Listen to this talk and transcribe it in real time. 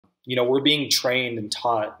we're being trained and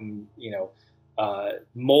taught and,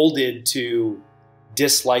 molded to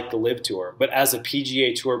dislike the LIV Tour. But as a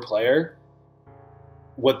PGA Tour player,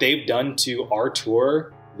 what they've done to our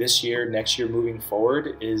tour this year, next year, moving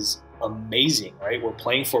forward is amazing, right? We're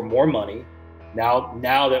playing for more money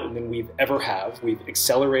now than we've ever have. We've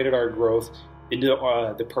accelerated our growth into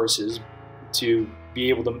the purses to be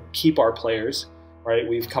able to keep our players, right?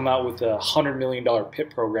 We've come out with a $100 million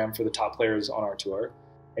PIP program for the top players on our tour.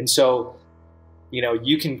 And so,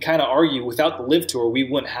 you can kind of argue without the LIV Tour, we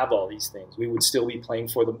wouldn't have all these things. We would still be playing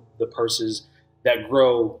for the purses that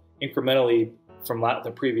grow incrementally from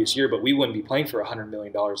the previous year, but we wouldn't be playing for $100 million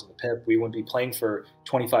in the PIP. We wouldn't be playing for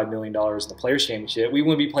 $25 million in the Players Championship. We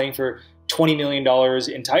wouldn't be playing for $20 million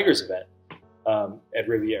in Tiger's event at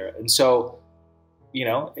Riviera. And so,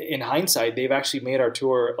 in hindsight, they've actually made our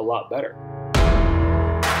tour a lot better.